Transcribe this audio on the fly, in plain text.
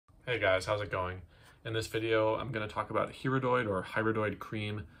Hey guys, how's it going? In this video, I'm going to talk about Hirudoid or Hirudoid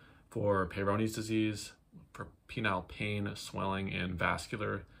cream for Peyronies disease, for penile pain, swelling, and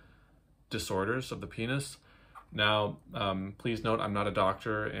vascular disorders of the penis. Now, please note I'm not a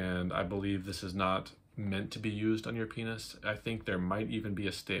doctor and I believe this is not meant to be used on your penis. I think there might even be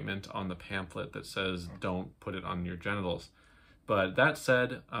a statement on the pamphlet that says don't put it on your genitals. But that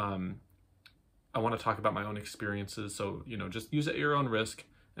said, I want to talk about my own experiences, so just use it at your own risk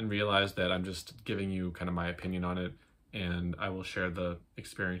and realize that I'm just giving you kind of my opinion on it, and I will share the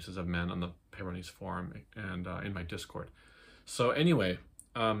experiences of men on the Peyronies forum and in my Discord. So anyway,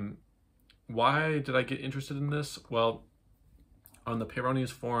 why did I get interested in this? Well, on the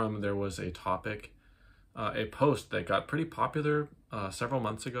Peyronies forum, there was a topic, a post that got pretty popular several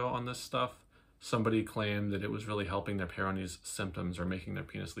months ago on this stuff. Somebody claimed that it was really helping their Peyronies symptoms or making their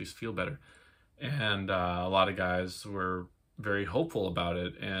penis at least feel better. And a lot of guys were very hopeful about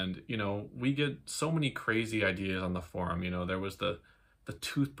it. And, we get so many crazy ideas on the forum. There was the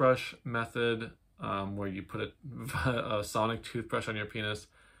toothbrush method where you put a sonic toothbrush on your penis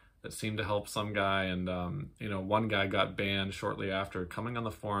that seemed to help some guy. And, one guy got banned shortly after coming on the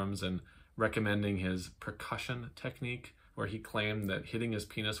forums and recommending his percussion technique, where he claimed that hitting his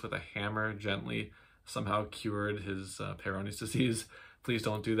penis with a hammer gently somehow cured his Peyronies disease. Please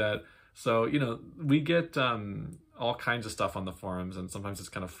don't do that. So, we get all kinds of stuff on the forums, and sometimes it's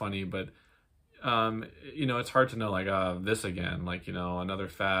kind of funny, but, it's hard to know, like, this again, like, another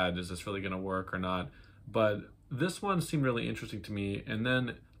fad, is this really going to work or not? But this one seemed really interesting to me. And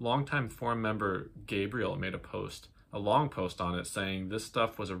then longtime forum member Gabriel made a long post on it saying this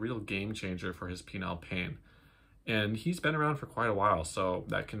stuff was a real game changer for his penile pain. And he's been around for quite a while, so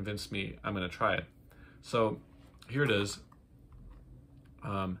that convinced me I'm going to try it. So here it is.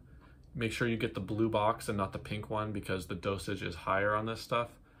 Make sure you get the blue box and not the pink one because the dosage is higher on this stuff.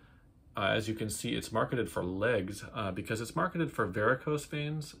 As you can see, it's marketed for legs because it's marketed for varicose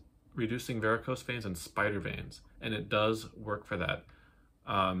veins, reducing varicose veins and spider veins, and it does work for that.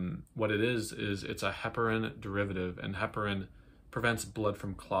 What it is it's a heparin derivative, and heparin prevents blood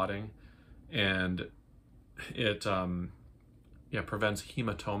from clotting, and it prevents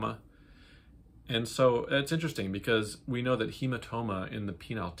hematoma. And so it's interesting because we know that hematoma in the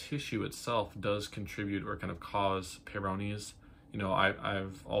penile tissue itself does contribute or kind of cause Peyronies.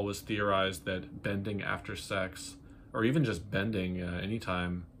 I've always theorized that bending after sex, or even just bending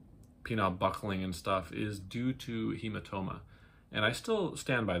anytime, penile buckling and stuff, is due to hematoma. And I still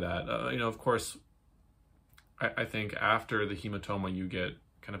stand by that. Of course, I think after the hematoma you get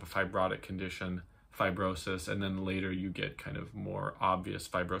kind of a fibrotic condition, fibrosis, and then later you get kind of more obvious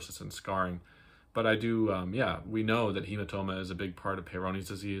fibrosis and scarring. But I do, we know that hematoma is a big part of Peyronies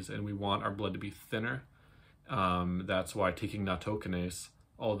disease, and we want our blood to be thinner. That's why taking nattokinase,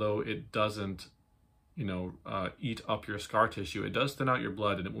 although it doesn't, eat up your scar tissue, it does thin out your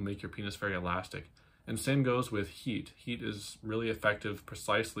blood, and it will make your penis very elastic. And same goes with heat. Heat is really effective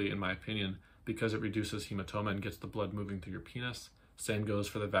precisely, in my opinion, because it reduces hematoma and gets the blood moving through your penis. Same goes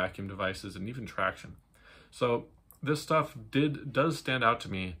for the vacuum devices and even traction. So this stuff does stand out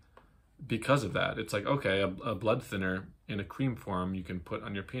to me because of that. It's like, okay, a blood thinner in a cream form you can put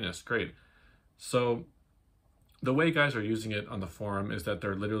on your penis, great. So the way guys are using it on the forum is that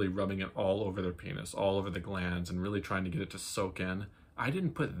they're literally rubbing it all over their penis, all over the glands, and really trying to get it to soak in. I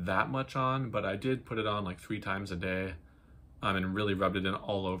didn't put that much on, but I did put it on like 3 times a day, and really rubbed it in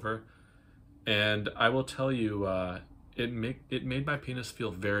all over. And I will tell you, it made my penis feel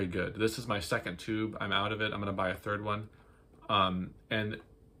very good. This is my second tube. I'm out of it. I'm gonna buy a third one. And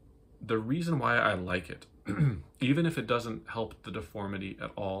the reason why I like it, even if it doesn't help the deformity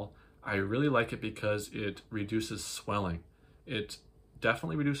at all, I really like it because it reduces swelling. It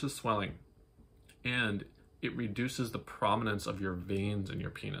definitely reduces swelling, and it reduces the prominence of your veins in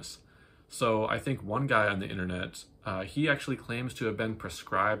your penis. So I think one guy on the internet, he actually claims to have been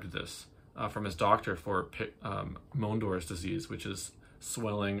prescribed this from his doctor for Mondor's disease, which is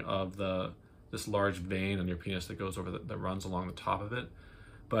swelling of this large vein on your penis that goes over that runs along the top of it.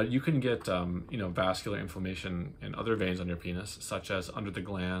 But you can get, vascular inflammation in other veins on your penis, such as under the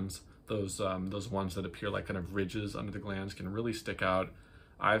glands. Those ones that appear like kind of ridges under the glands can really stick out.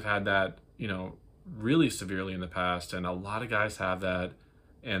 I've had that, really severely in the past, and a lot of guys have that,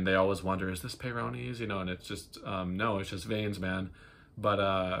 and they always wonder, is this Peyronies? And it's just, no, it's just veins, man.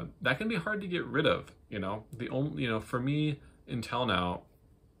 But that can be hard to get rid of. The only, for me, until now,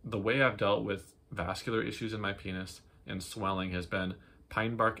 the way I've dealt with vascular issues in my penis and swelling has been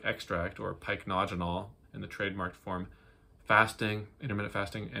pine bark extract, or pycnogenol in the trademarked form, fasting, intermittent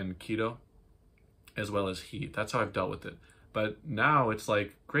fasting, and keto, as well as heat. That's how I've dealt with it. But now it's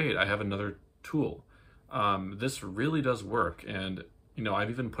like, great, I have another tool. This really does work. And, you know, I've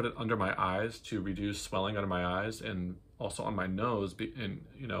even put it under my eyes to reduce swelling under my eyes, and also on my nose, and,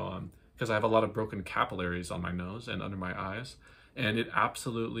 you know, because I have a lot of broken capillaries on my nose and under my eyes, and it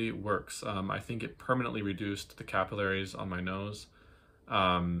absolutely works. I think it permanently reduced the capillaries on my nose.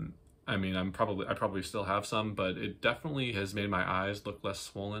 I mean, I probably still have some, but it definitely has made my eyes look less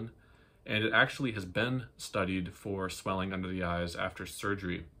swollen. And it actually has been studied for swelling under the eyes after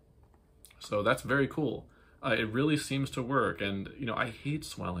surgery. So that's very cool. It really seems to work. And, you know, I hate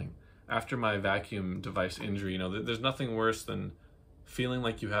swelling. After my vacuum device injury, you know, there's nothing worse than feeling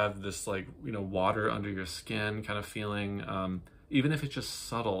like you have this, like, you know, water under your skin kind of feeling. Even if it's just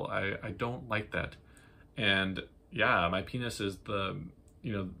subtle, I don't like that. And yeah, my penis is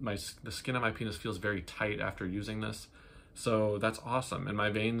you know, the skin of my penis feels very tight after using this. So that's awesome. And my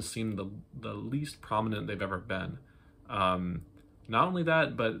veins seem the least prominent they've ever been. Not only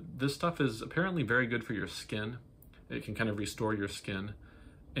that, but this stuff is apparently very good for your skin. It can kind of restore your skin.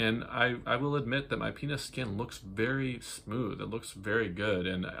 And I will admit that my penis skin looks very smooth. It looks very good.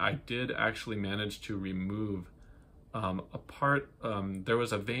 And I did actually manage to remove a part. There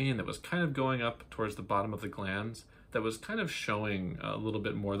was a vein that was kind of going up towards the bottom of the glans that was kind of showing a little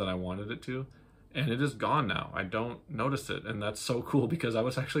bit more than I wanted it to. And it is gone now. I don't notice it. And that's so cool, because I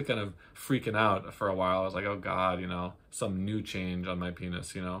was actually kind of freaking out for a while. I was like, oh God, you know, some new change on my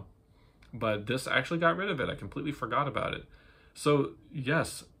penis, you know. But this actually got rid of it. I completely forgot about it. So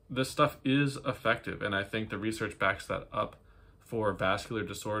yes, this stuff is effective. And I think the research backs that up for vascular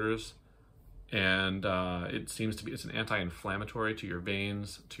disorders. And it seems to be, it's an anti-inflammatory to your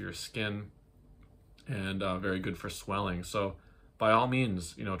veins, to your skin, and very good for swelling. So by all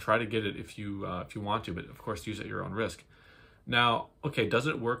means, you know, try to get it if you want to, but of course use it at your own risk. Now, okay, does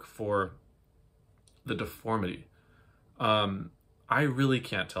it work for the deformity? I really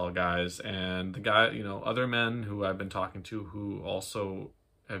can't tell, guys. And the guy, you know, other men who I've been talking to who also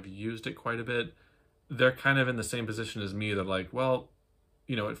have used it quite a bit, they're kind of in the same position as me. They're like, well,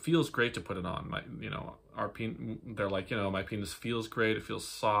 you know, it feels great to put it on. You know, they're like, you know, my penis feels great. It feels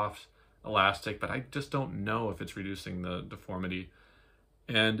soft, elastic, but I just don't know if it's reducing the deformity.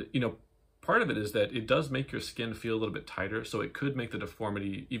 And, you know, part of it is that it does make your skin feel a little bit tighter, so it could make the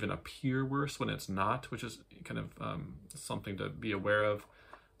deformity even appear worse when it's not, which is kind of something to be aware of.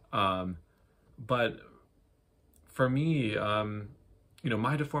 But for me, you know,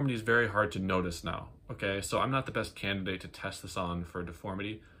 my deformity is very hard to notice now, okay? So I'm not the best candidate to test this on for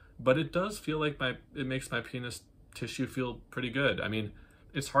deformity, but it does feel like it makes my penis tissue feel pretty good. I mean,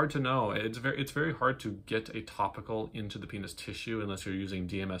 it's hard to know. It's very hard to get a topical into the penis tissue unless you're using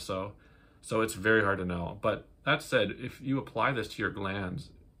DMSO. So it's very hard to know. But that said, if you apply this to your glands,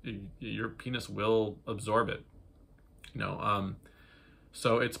 your penis will absorb it. You know,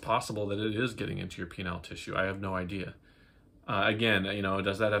 so it's possible that it is getting into your penile tissue. I have no idea. Again, you know,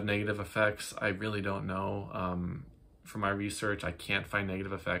 does that have negative effects? I really don't know. From my research, I can't find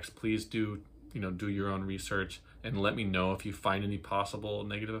negative effects. Please do, you know, do your own research and let me know if you find any possible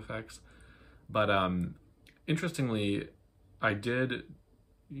negative effects. But interestingly, I did,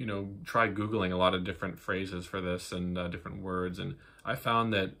 you know, try Googling a lot of different phrases for this and different words, and I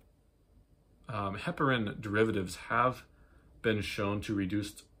found that heparin derivatives have been shown to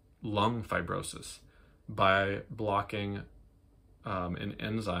reduce lung fibrosis by blocking an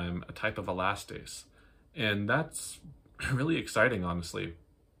enzyme, a type of elastase. And that's really exciting, honestly.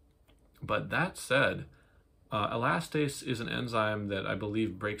 But that said, elastase is an enzyme that I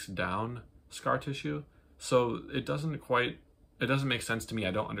believe breaks down scar tissue. So it doesn't make sense to me.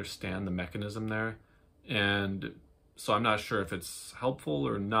 I don't understand the mechanism there. And so I'm not sure if it's helpful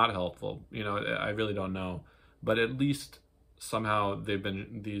or not helpful. You know, I really don't know. But at least somehow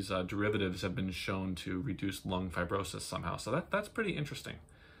these derivatives have been shown to reduce lung fibrosis somehow. So that's pretty interesting.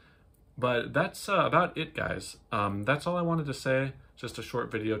 But that's about it, guys. That's all I wanted to say. Just a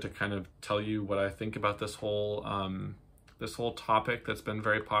short video to kind of tell you what I think about this whole topic that's been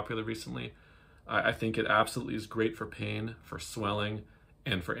very popular recently. I think it absolutely is great for pain, for swelling,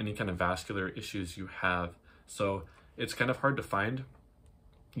 and for any kind of vascular issues you have. So it's kind of hard to find.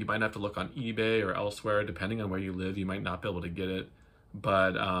 You might have to look on eBay or elsewhere, depending on where you live. You might not be able to get it.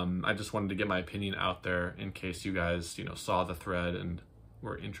 But I just wanted to get my opinion out there in case you guys, you know, saw the thread and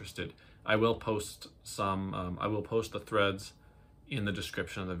were interested. I will post the threads in the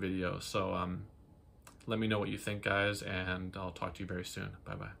description of the video. So let me know what you think, guys, and I'll talk to you very soon.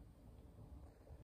 Bye-bye.